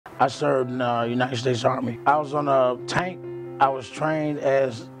I served in the United States Army. I was on a tank. I was trained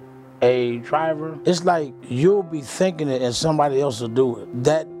as a driver. It's like you'll be thinking it and somebody else will do it.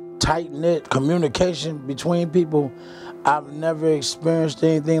 That tight-knit communication between people, I've never experienced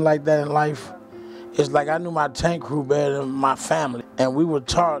anything like that in life. It's like I knew my tank crew better than my family. And we were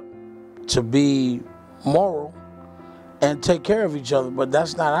taught to be moral and take care of each other, but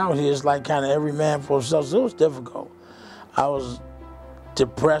that's not out here. It's like kind of every man for himself. So it was difficult. I was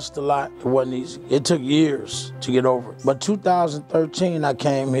depressed a lot. It wasn't easy. It took years to get over it. But 2013, I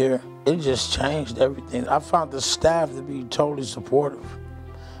came here. It just changed everything. I found the staff to be totally supportive.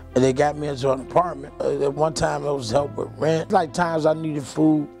 And they got me into an apartment. At one time, it was help with rent. Like times I needed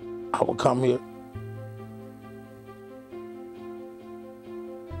food, I would come here.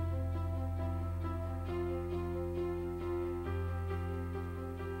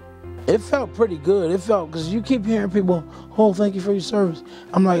 It felt pretty good. It felt, because you keep hearing people, oh, thank you for your service.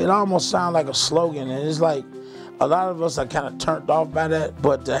 I'm like, it almost sounds like a slogan. And it's like, a lot of us are kind of turned off by that.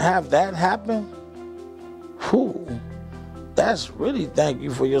 But to have that happen, whew, that's really thank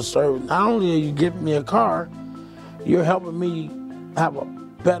you for your service. Not only are you giving me a car, you're helping me have a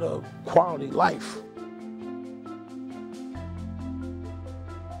better quality life.